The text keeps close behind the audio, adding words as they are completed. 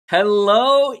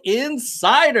Hello,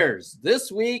 insiders. This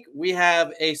week we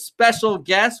have a special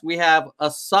guest. We have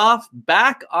Asaf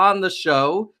back on the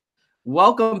show.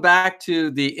 Welcome back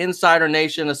to the Insider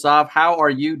Nation, Asaf. How are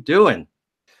you doing?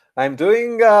 I'm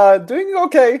doing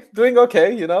okay.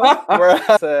 You know, we're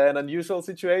at an unusual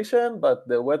situation, but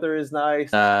the weather is nice.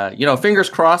 Fingers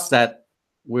crossed that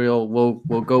we'll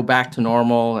go back to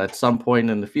normal at some point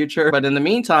in the future. But in the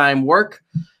meantime, work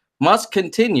must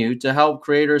continue to help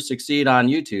creators succeed on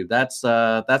YouTube. That's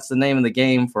the name of the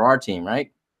game for our team,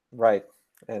 right? Right,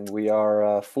 and we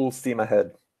are full steam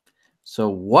ahead. So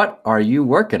what are you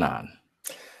working on?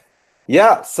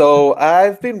 Yeah, so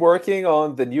I've been working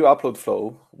on the new upload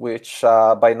flow, which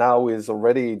by now is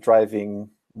already driving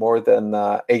more than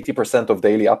 80% of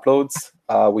daily uploads,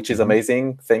 which is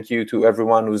amazing. Thank you to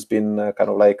everyone who's been kind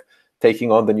of like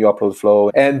taking on the new upload flow.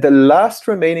 And the last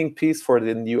remaining piece for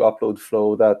the new upload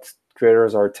flow that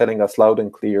creators are telling us loud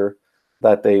and clear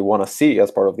that they want to see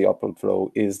as part of the upload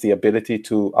flow is the ability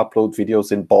to upload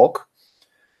videos in bulk.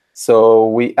 So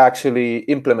we actually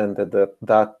implemented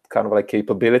that kind of like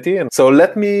capability. And so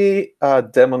let me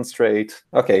demonstrate.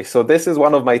 Okay, so this is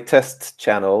one of my test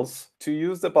channels. To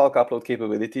use the bulk upload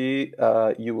capability,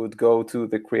 you would go to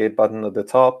the create button at the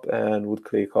top and would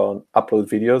click on upload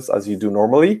videos as you do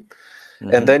normally.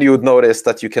 Mm-hmm. And then you would notice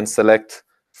that you can select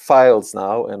files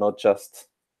now and not just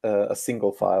a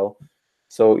single file.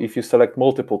 So if you select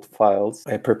multiple files,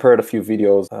 I prepared a few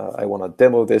videos I want to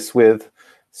demo this with.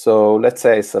 So let's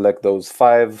say I select those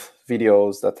 5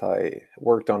 videos that I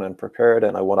worked on and prepared,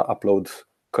 and I want to upload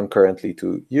concurrently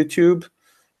to YouTube.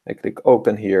 I click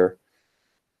open here.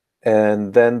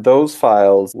 And then those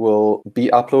files will be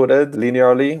uploaded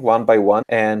linearly, one by one.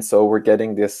 And so we're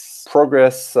getting this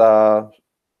progress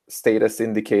status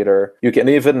indicator. You can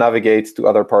even navigate to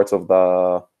other parts of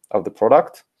the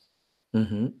product.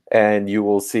 Mm-hmm. And you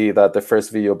will see that the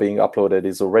first video being uploaded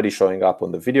is already showing up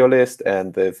on the video list,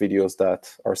 and the videos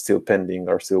that are still pending,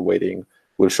 are still waiting,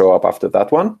 will show up after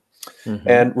that one. Mm-hmm.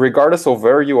 And regardless of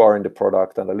where you are in the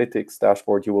product analytics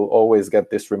dashboard, you will always get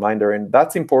this reminder. And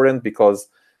that's important because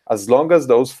as long as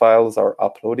those files are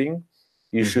uploading,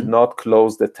 you should not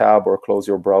close the tab or close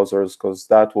your browsers, because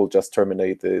that will just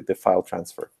terminate the file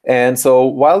transfer. And so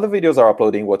while the videos are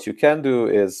uploading, what you can do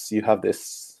is you have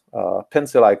this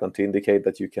pencil icon to indicate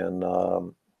that you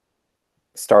can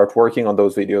start working on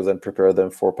those videos and prepare them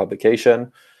for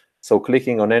publication. So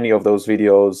clicking on any of those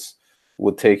videos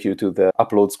would take you to the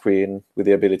upload screen with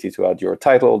the ability to add your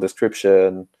title,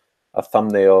 description, a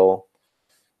thumbnail,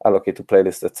 allocate to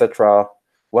playlist, etc.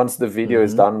 Once the video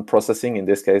is done processing, in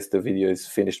this case, the video is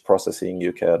finished processing,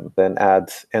 you can then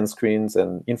add end screens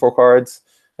and info cards,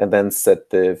 and then set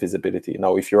the visibility.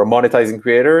 Now, if you're a monetizing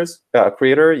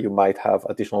creator, you might have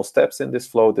additional steps in this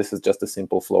flow. This is just a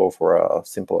simple flow for a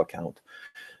simple account.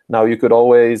 Now, you could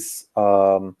always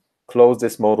close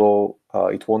this modal.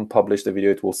 It won't publish the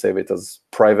video. It will save it as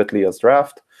privately as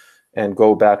draft and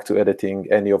go back to editing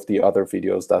any of the other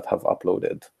videos that have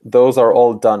uploaded. Those are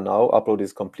all done now. Upload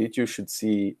is complete. You should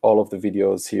see all of the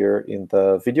videos here in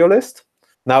the video list.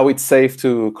 Now it's safe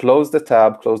to close the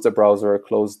tab, close the browser,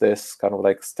 close this kind of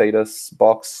like status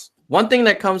box. One thing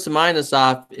that comes to mind,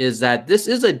 Asaf, is that this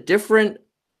is a different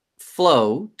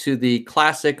flow to the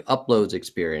classic uploads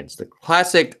experience. The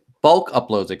classic bulk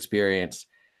uploads experience,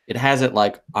 it has it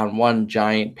like on one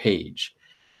giant page.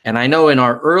 And I know in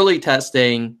our early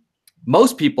testing,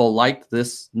 most people liked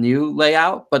this new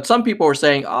layout, but some people were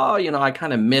saying, oh, I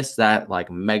kind of miss that like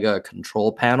mega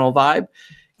control panel vibe.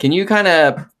 Can you kind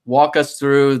of walk us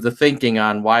through the thinking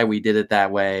on why we did it that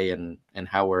way and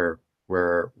how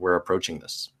we're approaching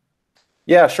this?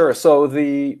 Yeah, sure. So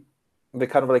the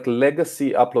kind of like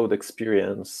legacy upload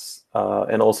experience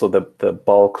and also the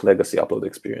bulk legacy upload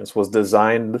experience was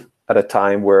designed at a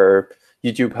time where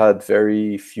YouTube had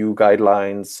very few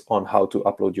guidelines on how to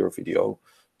upload your video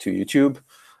to YouTube.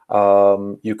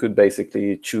 You could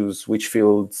basically choose which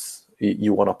fields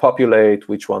you want to populate,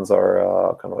 which ones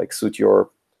are kind of like suit your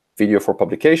video for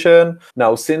publication.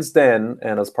 Now, since then,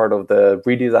 and as part of the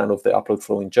redesign of the upload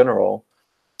flow in general,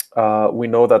 we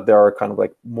know that there are kind of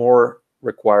like more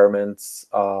requirements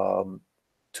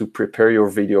to prepare your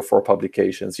video for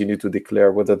publications. You need to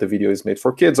declare whether the video is made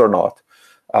for kids or not.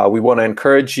 We want to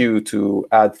encourage you to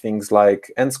add things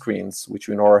like end screens, which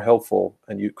we know are helpful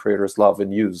and you creators love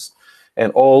and use.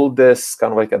 And all this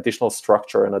kind of like additional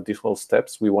structure and additional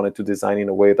steps, we wanted to design in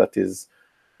a way that is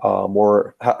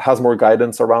has more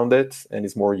guidance around it and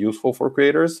is more useful for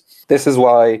creators. This is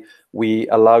why we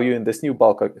allow you in this new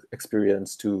bulk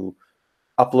experience to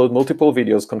upload multiple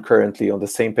videos concurrently on the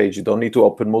same page. You don't need to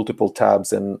open multiple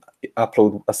tabs and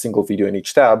upload a single video in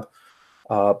each tab.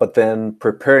 But then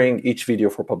preparing each video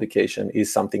for publication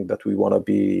is something that we want to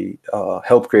be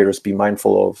help creators be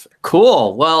mindful of.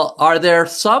 Cool. Well, are there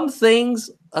some things,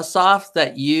 Asaf,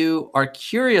 that you are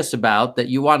curious about that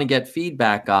you want to get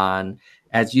feedback on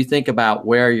as you think about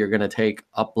where you're going to take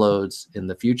uploads in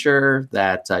the future?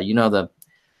 That the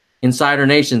Insider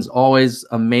Nation's always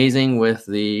amazing with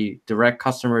the direct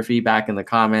customer feedback in the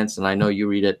comments, and I know you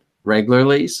read it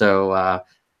regularly. So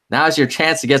now's your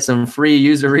chance to get some free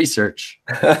user research.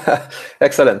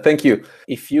 Excellent. Thank you.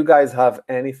 If you guys have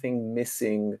anything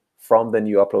missing from the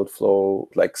new upload flow,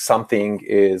 like something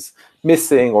is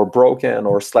missing or broken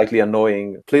or slightly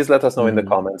annoying, please let us know in the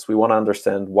comments. We want to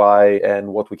understand why and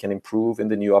what we can improve in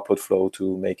the new upload flow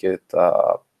to make it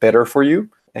better for you.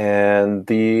 And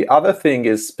the other thing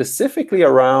is specifically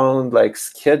around like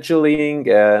scheduling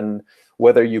and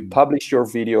whether you publish your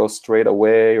video straight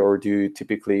away or do you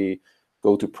typically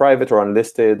go to private or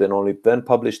unlisted and only then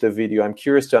publish the video. I'm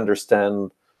curious to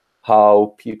understand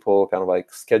how people kind of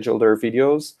like schedule their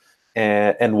videos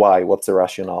and why. What's the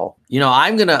rationale?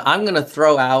 I'm gonna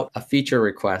throw out a feature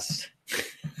request.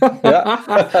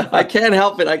 Yeah. I can't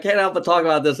help it. I can't help but talk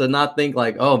about this and not think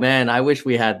like, oh man, I wish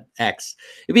we had X.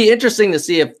 It'd be interesting to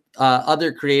see if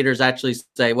other creators actually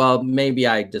say, well, maybe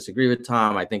I disagree with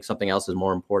Tom. I think something else is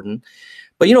more important.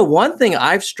 But one thing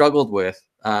I've struggled with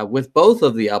both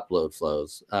of the upload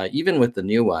flows, even with the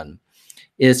new one,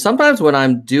 is sometimes when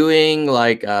I'm doing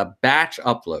like a batch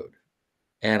upload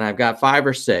and I've got 5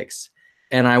 or 6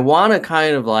 and I want to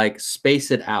kind of like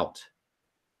space it out,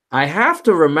 I have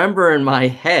to remember in my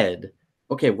head,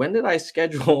 okay, when did I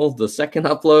schedule the second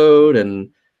upload? And,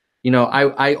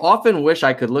 I often wish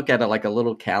I could look at it like a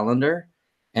little calendar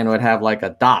and would have like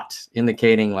a dot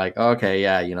indicating like, okay,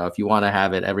 yeah, if you want to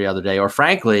have it every other day, or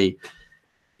frankly,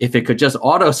 if it could just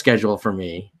auto schedule for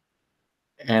me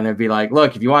and it'd be like,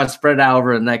 look, if you want to spread it out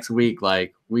over the next week,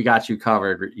 like we got you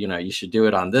covered, you should do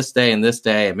it on this day and this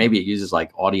day. And maybe it uses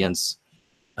like audience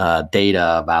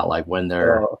data about like when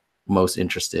they're most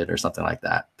interested or something like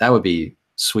that. That would be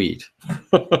sweet.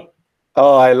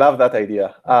 Oh, I love that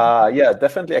idea. Yeah,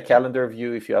 definitely a calendar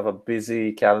view. If you have a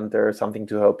busy calendar, something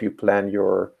to help you plan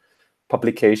your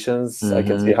publications, I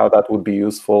can see how that would be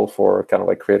useful for kind of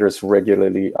like creators who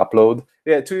regularly upload.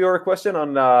 Yeah, to your question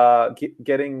on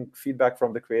getting feedback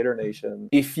from the Creator Nation,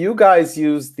 if you guys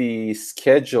use the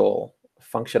schedule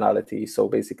functionality, so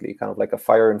basically kind of like a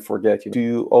fire and forget, do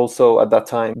you also at that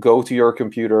time go to your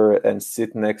computer and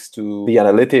sit next to the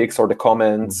analytics or the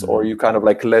comments, or you kind of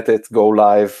like let it go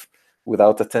live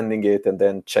without attending it and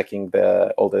then checking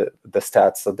all the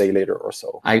stats a day later or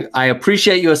so? I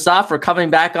appreciate you, Asaf, for coming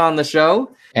back on the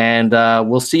show, and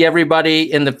we'll see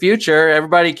everybody in the future.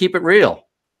 Everybody keep it real.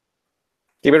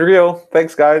 Keep it real.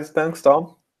 Thanks, guys. Thanks,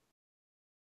 Tom.